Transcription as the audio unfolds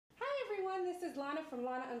is Lana from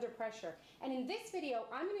Lana Under Pressure, and in this video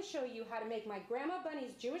I'm going to show you how to make my Grandma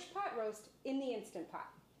Bunny's Jewish pot roast in the Instant Pot.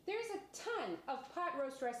 There's a ton of pot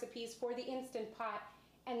roast recipes for the Instant Pot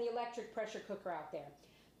and the electric pressure cooker out there.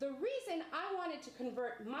 The reason I wanted to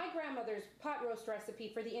convert my grandmother's pot roast recipe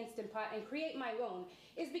for the Instant Pot and create my own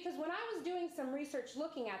is because when I was doing some research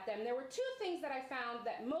looking at them, there were two things that I found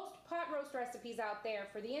that most pot roast recipes out there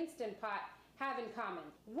for the Instant Pot have in common.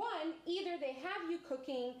 One, either they have you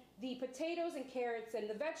cooking the potatoes and carrots and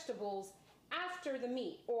the vegetables after the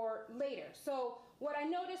meat or later. So what I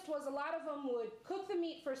noticed was a lot of them would cook the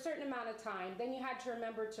meat for a certain amount of time, then you had to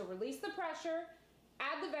remember to release the pressure,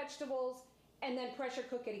 add the vegetables, and then pressure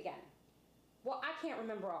cook it again. Well, I can't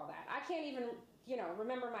remember all that. I can't even,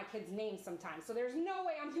 remember my kids' names sometimes, so there's no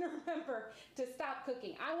way I'm gonna remember to stop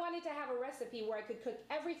cooking. I wanted to have a recipe where I could cook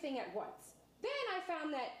everything at once. Then I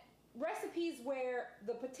found that recipes where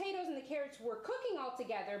the potatoes and the carrots were cooking all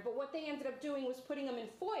together, but what they ended up doing was putting them in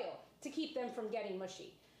foil to keep them from getting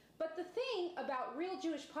mushy. But the thing about real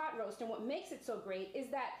Jewish pot roast and what makes it so great is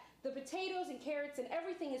that the potatoes and carrots and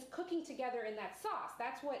everything is cooking together in that sauce.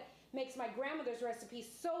 That's what makes my grandmother's recipe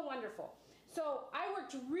so wonderful. So I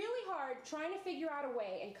worked really hard trying to figure out a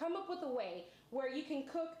way and come up with a way where you can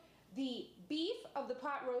cook the beef of the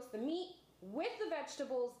pot roast, the meat, with the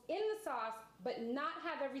vegetables in the sauce, but not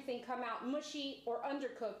have everything come out mushy or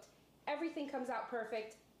undercooked. Everything comes out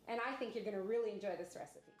perfect, and I think you're gonna really enjoy this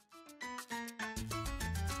recipe.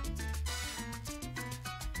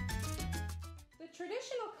 The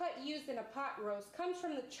traditional cut used in a pot roast comes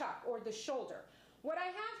from the chuck or the shoulder. What I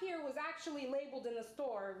have here was actually labeled in the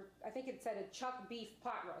store. I think it said a chuck beef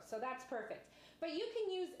pot roast, so that's perfect. But you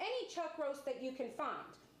can use any chuck roast that you can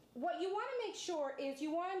find. What you want to make sure is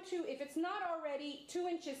you want to, if it's not already 2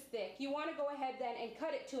 inches thick, you want to go ahead then and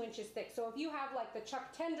cut it 2 inches thick. So if you have like the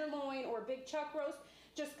chuck tenderloin or big chuck roast,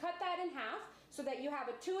 just cut that in half so that you have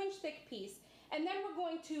a 2-inch thick piece. And then we're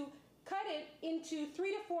going to cut it into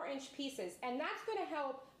 3 to 4 inch pieces. And that's going to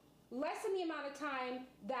help lessen the amount of time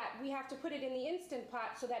that we have to put it in the Instant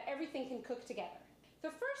Pot so that everything can cook together.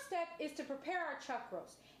 The first step is to prepare our chuck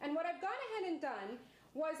roast. And what I've gone ahead and done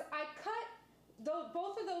was I cut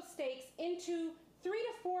both of those steaks into 3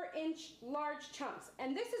 to 4 inch large chunks,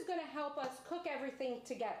 and this is going to help us cook everything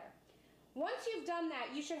together. Once you've done that,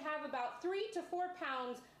 you should have about 3 to 4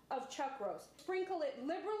 pounds of chuck roast. Sprinkle it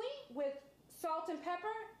liberally with salt and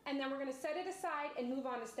pepper, and then we're going to set it aside and move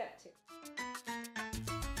on to step 2.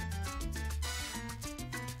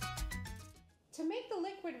 To make the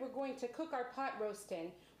liquid we're going to cook our pot roast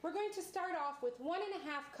in, we're going to start off with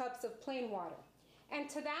 1½ cups of plain water, and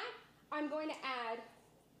to that I'm going to add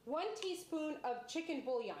 1 teaspoon of chicken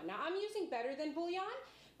bouillon. Now I'm using better than bouillon,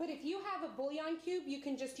 but if you have a bouillon cube, you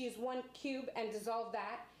can just use 1 cube and dissolve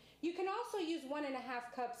that. You can also use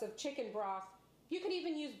 1½ cups of chicken broth. You can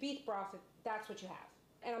even use beef broth if that's what you have.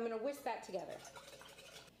 And I'm going to whisk that together.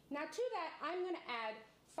 Now to that, I'm going to add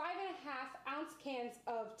 5½ ounce cans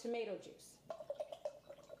of tomato juice.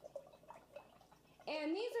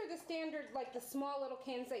 And these are the standard, like the small little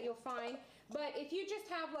cans that you'll find, but if you just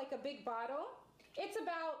have like a big bottle, it's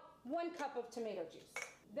about 1 cup of tomato juice.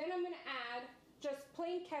 Then I'm going to add just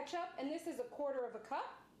plain ketchup, and this is 1/4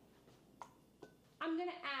 cup. I'm going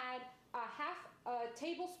to add a ½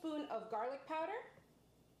 tablespoon of garlic powder.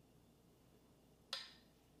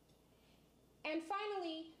 And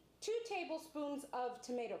finally, 2 tablespoons of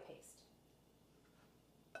tomato paste.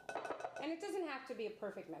 And it doesn't have to be a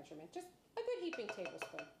perfect measurement, just a good heaping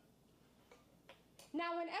tablespoon.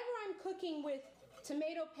 Now whenever I'm cooking with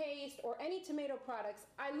tomato paste or any tomato products,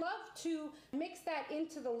 I love to mix that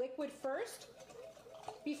into the liquid first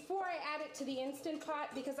before I add it to the Instant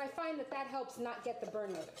Pot, because I find that that helps not get the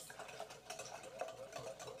burn notice.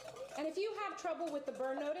 And if you have trouble with the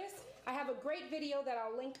burn notice, I have a great video that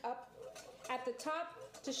I'll link up at the top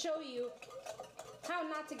to show you how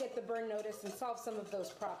not to get the burn notice and solve some of those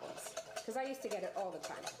problems, because I used to get it all the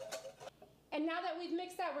time. And now that we've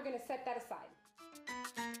mixed that, we're going to set that aside.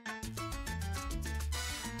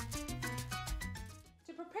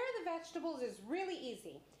 To prepare the vegetables is really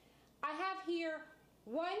easy. I have here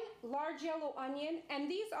 1 large yellow onion, and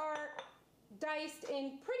these are diced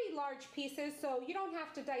in pretty large pieces, so you don't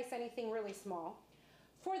have to dice anything really small.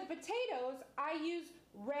 For the potatoes, I use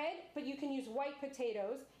red, but you can use white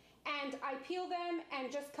potatoes, and I peel them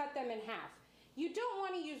and just cut them in half. You don't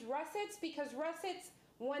want to use russets, because russets,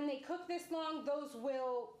 when they cook this long, those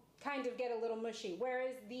will kind of get a little mushy,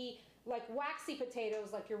 whereas the waxy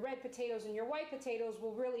potatoes, like your red potatoes and your white potatoes,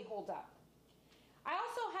 will really hold up. I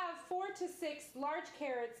also have 4 to 6 large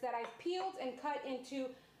carrots that I've peeled and cut into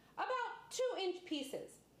about 2-inch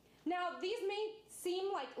pieces. Now these may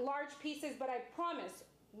seem like large pieces, but I promise,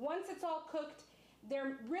 once it's all cooked,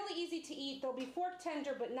 they're really easy to eat. They'll be fork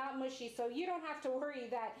tender, but not mushy, so you don't have to worry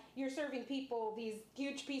that you're serving people these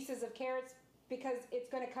huge pieces of carrots because it's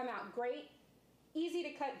going to come out great. Easy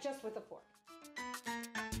to cut just with a fork.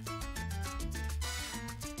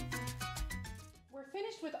 We're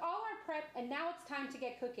finished with all our prep, and now it's time to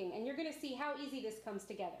get cooking, and you're going to see how easy this comes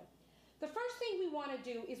together. The first thing we want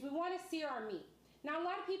to do is we want to sear our meat. Now, a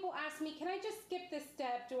lot of people ask me, can I just skip this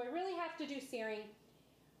step? Do I really have to do searing?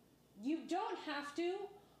 You don't have to.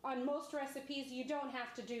 On most recipes, you don't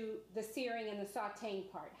have to do the searing and the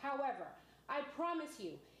sauteing part. However, I promise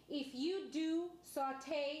you, if you do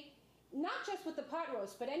saute, not just with the pot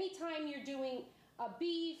roast, but anytime you're doing a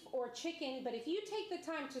beef or chicken, but if you take the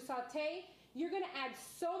time to saute, you're going to add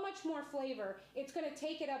so much more flavor. It's going to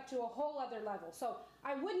take it up to a whole other level. So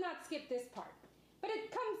I would not skip this part. But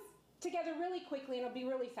it comes together really quickly and it'll be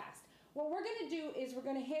really fast. What we're going to do is we're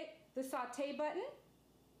going to hit the saute button.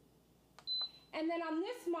 And then on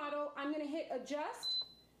this model, I'm going to hit adjust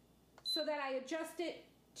so that I adjust it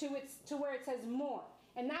to where it says more.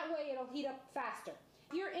 And that way it'll heat up faster.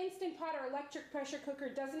 If your Instant Pot or electric pressure cooker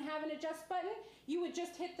doesn't have an adjust button, you would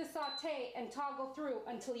just hit the saute and toggle through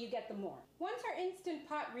until you get the more. Once our Instant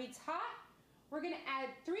Pot reads hot, we're going to add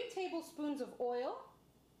 3 tablespoons of oil.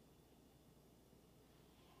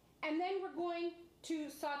 And then we're going to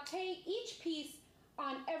saute each piece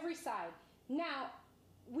on every side. Now,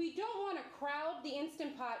 we don't want to crowd the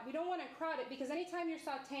Instant Pot. We don't want to crowd it because anytime you're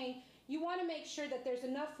sauteing, you want to make sure that there's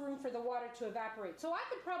enough room for the water to evaporate. So I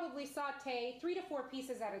could probably saute 3 to 4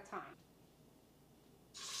 pieces at a time.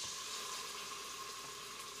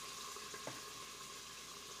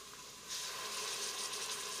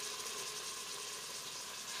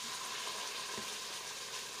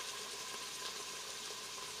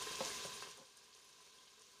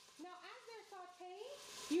 Now, as they're sauteing,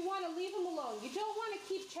 you want to leave them alone. You don't want to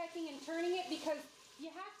keep checking and turning it because you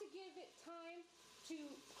have to give it time to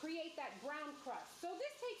create that brown crust. So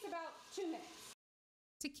this takes about 2 minutes.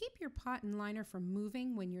 To keep your pot and liner from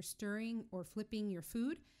moving when you're stirring or flipping your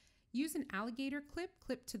food, use an alligator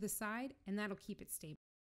clip to the side, and that'll keep it stable.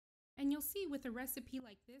 And you'll see with a recipe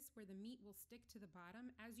like this where the meat will stick to the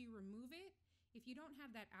bottom, as you remove it, if you don't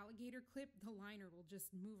have that alligator clip, the liner will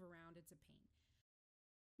just move around. It's a pain.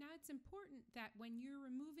 Now it's important that when you're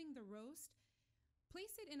removing the roast,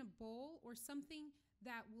 place it in a bowl or something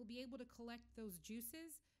that will be able to collect those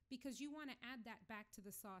juices because you want to add that back to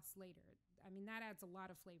the sauce later. I mean, that adds a lot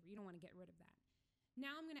of flavor. You don't want to get rid of that.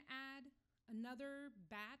 Now I'm going to add another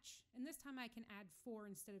batch, and this time I can add 4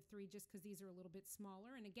 instead of 3 just because these are a little bit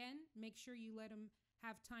smaller. And again, make sure you let them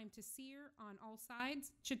have time to sear on all sides.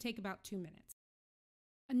 It should take about 2 minutes.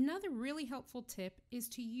 Another really helpful tip is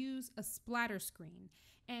to use a splatter screen,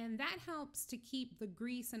 and that helps to keep the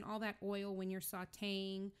grease and all that oil when you're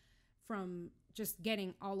sauteing from just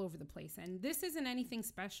getting all over the place. And this isn't anything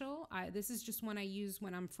special. This is just one I use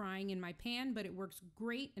when I'm frying in my pan, but it works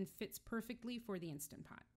great and fits perfectly for the Instant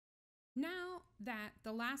Pot. Now that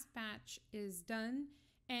the last batch is done,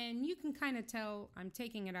 and you can kind of tell I'm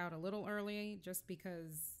taking it out a little early just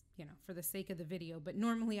because, you know, for the sake of the video, but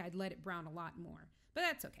normally I'd let it brown a lot more, but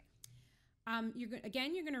that's okay. You're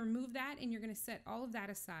going to remove that and you're going to set all of that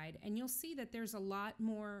aside, and you'll see that there's a lot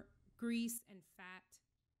more grease and fat,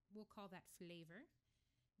 we'll call that flavor,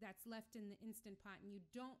 that's left in the Instant Pot, and you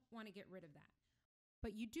don't want to get rid of that.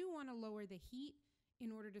 But you do want to lower the heat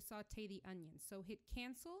in order to saute the onions. So hit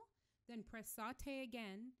cancel, then press saute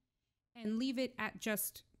again, and leave it at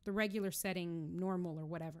just the regular setting, normal or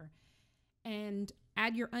whatever. And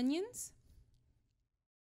add your onions.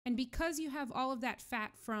 And because you have all of that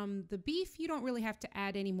fat from the beef, you don't really have to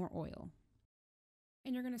add any more oil.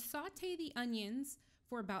 And you're going to saute the onions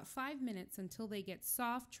for about 5 minutes until they get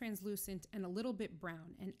soft, translucent, and a little bit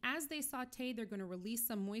brown. And as they saute, they're going to release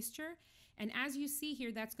some moisture. And as you see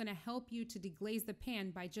here, that's going to help you to deglaze the pan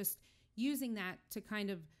by just using that to kind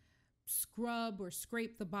of scrub or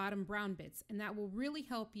scrape the bottom brown bits. And that will really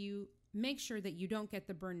help you make sure that you don't get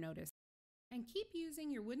the burn notice. And keep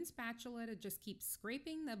using your wooden spatula to just keep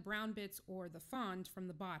scraping the brown bits or the fond from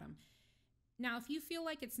the bottom. Now, if you feel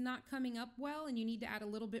like it's not coming up well and you need to add a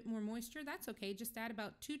little bit more moisture, that's okay. Just add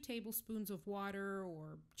about 2 tablespoons of water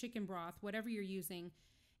or chicken broth, whatever you're using,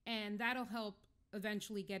 and that'll help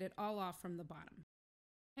eventually get it all off from the bottom.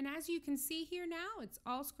 And as you can see here now, it's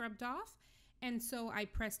all scrubbed off. And so I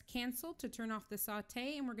pressed cancel to turn off the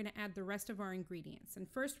saute, and we're going to add the rest of our ingredients. And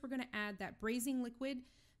first we're going to add that braising liquid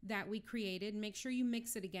that we created. Make sure you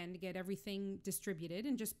mix it again to get everything distributed,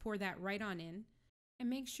 and just pour that right on in. And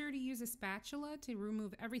make sure to use a spatula to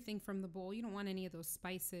remove everything from the bowl. You don't want any of those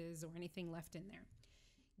spices or anything left in there.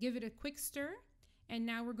 Give it a quick stir, and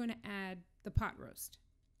now we're going to add the pot roast.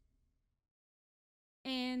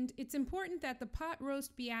 And it's important that the pot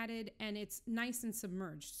roast be added and it's nice and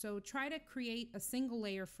submerged. So try to create a single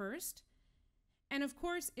layer first. And of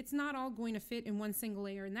course, it's not all going to fit in one single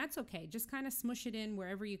layer, and that's okay. Just kind of smush it in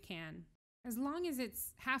wherever you can. As long as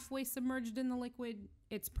it's halfway submerged in the liquid,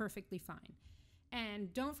 it's perfectly fine.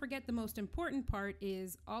 And don't forget, the most important part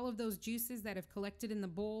is all of those juices that have collected in the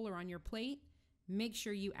bowl or on your plate, make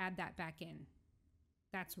sure you add that back in.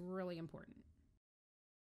 That's really important.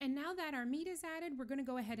 And now that our meat is added, we're going to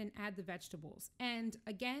go ahead and add the vegetables. And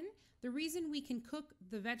again, the reason we can cook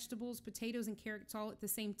the vegetables, potatoes, and carrots all at the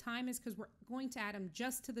same time is because we're going to add them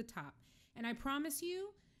just to the top. And I promise you,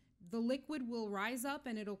 the liquid will rise up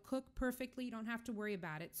and it'll cook perfectly. You don't have to worry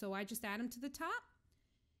about it. So I just add them to the top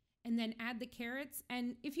and then add the carrots.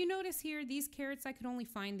 And if you notice here, these carrots, I could only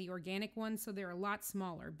find the organic ones, so they're a lot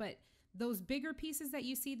smaller. But those bigger pieces that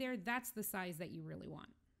you see there, that's the size that you really want.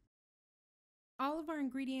 All of our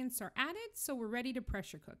ingredients are added, so we're ready to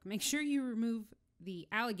pressure cook. Make sure you remove the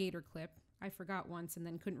alligator clip. I forgot once and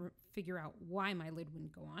then couldn't figure out why my lid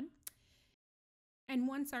wouldn't go on. And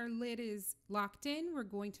once our lid is locked in, we're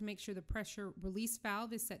going to make sure the pressure release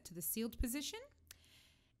valve is set to the sealed position.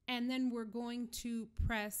 And then we're going to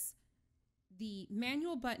press the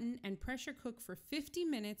manual button and pressure cook for 50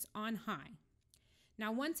 minutes on high.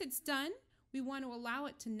 Now, once it's done, we want to allow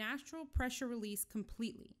it to natural pressure release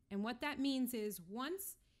completely. And what that means is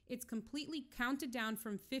once it's completely counted down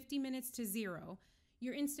from 50 minutes to 0,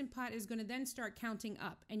 your Instant Pot is going to then start counting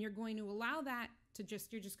up, and you're going to allow that to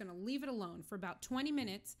you're just going to leave it alone for about 20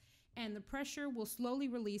 minutes, and the pressure will slowly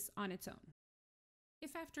release on its own.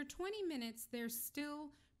 If after 20 minutes there's still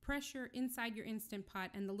pressure inside your Instant Pot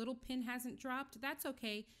and the little pin hasn't dropped, that's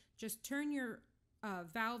okay. Just turn your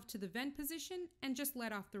valve to the vent position and just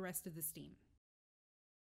let off the rest of the steam.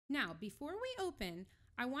 Now, before we open,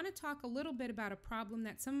 I want to talk a little bit about a problem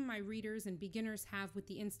that some of my readers and beginners have with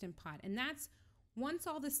the Instant Pot, and that's once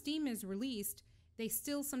all the steam is released, they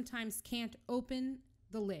still sometimes can't open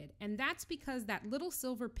the lid, and that's because that little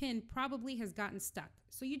silver pin probably has gotten stuck.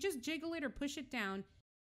 So you just jiggle it or push it down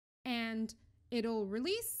and it'll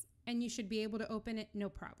release and you should be able to open it no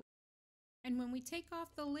problem. And when we take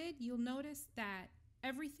off the lid, you'll notice that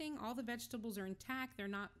everything, all the vegetables are intact. They're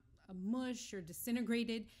not a mush or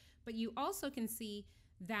disintegrated, but you also can see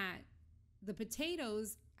that the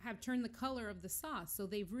potatoes have turned the color of the sauce. So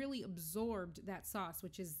they've really absorbed that sauce,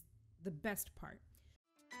 which is the best part.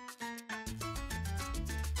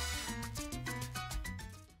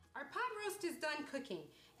 Our pot roast is done cooking,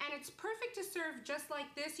 and it's perfect to serve just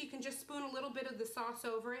like this. You can just spoon a little bit of the sauce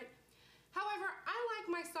over it. However, I like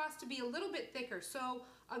my sauce to be a little bit thicker, so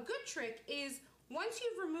a good trick is once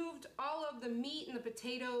you've removed all of the meat and the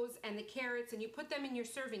potatoes and the carrots and you put them in your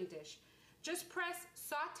serving dish, just press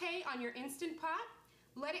saute on your Instant Pot,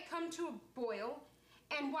 let it come to a boil,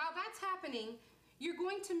 and while that's happening, you're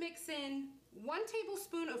going to mix in 1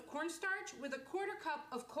 tablespoon of cornstarch with a 1/4 cup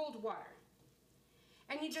of cold water.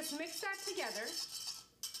 And you just mix that together.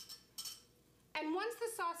 And once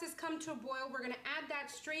the sauce has come to a boil, we're going to add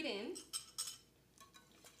that straight in.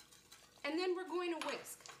 And then we're going to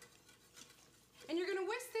whisk. And you're going to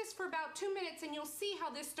whisk this for about 2 minutes, and you'll see how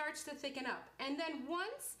this starts to thicken up. And then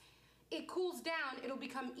once it cools down, it'll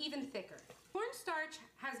become even thicker. Cornstarch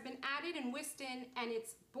has been added and whisked in, and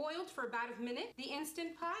it's boiled for about a minute, the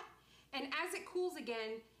Instant Pot. And as it cools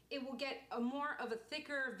again, it will get more of a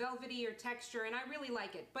thicker, velvetier texture, and I really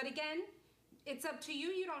like it. But again, it's up to you.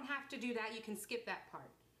 You don't have to do that. You can skip that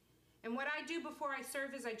part. And what I do before I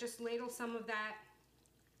serve is I just ladle some of that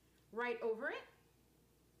right over it.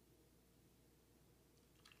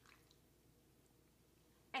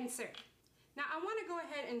 And serve. Now I want to go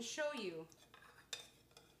ahead and show you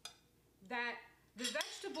that the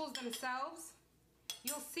vegetables themselves,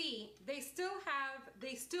 you'll see they still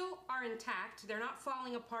are intact. They're not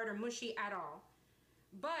falling apart or mushy at all,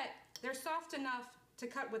 but they're soft enough to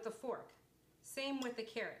cut with a fork. Same with the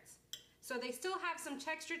carrots. So they still have some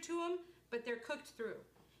texture to them, but they're cooked through.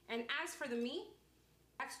 And as for the meat,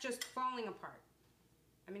 that's just falling apart.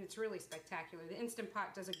 I mean, it's really spectacular. The Instant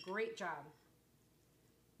Pot does a great job.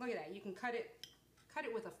 Look at that. You can cut it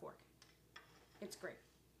with a fork. It's great.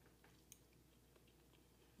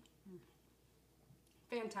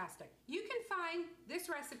 Fantastic. You can find this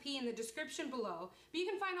recipe in the description below, but you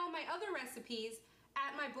can find all my other recipes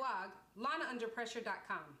at my blog,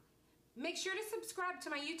 lanaunderpressure.com. Make sure to subscribe to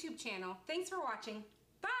my YouTube channel. Thanks for watching.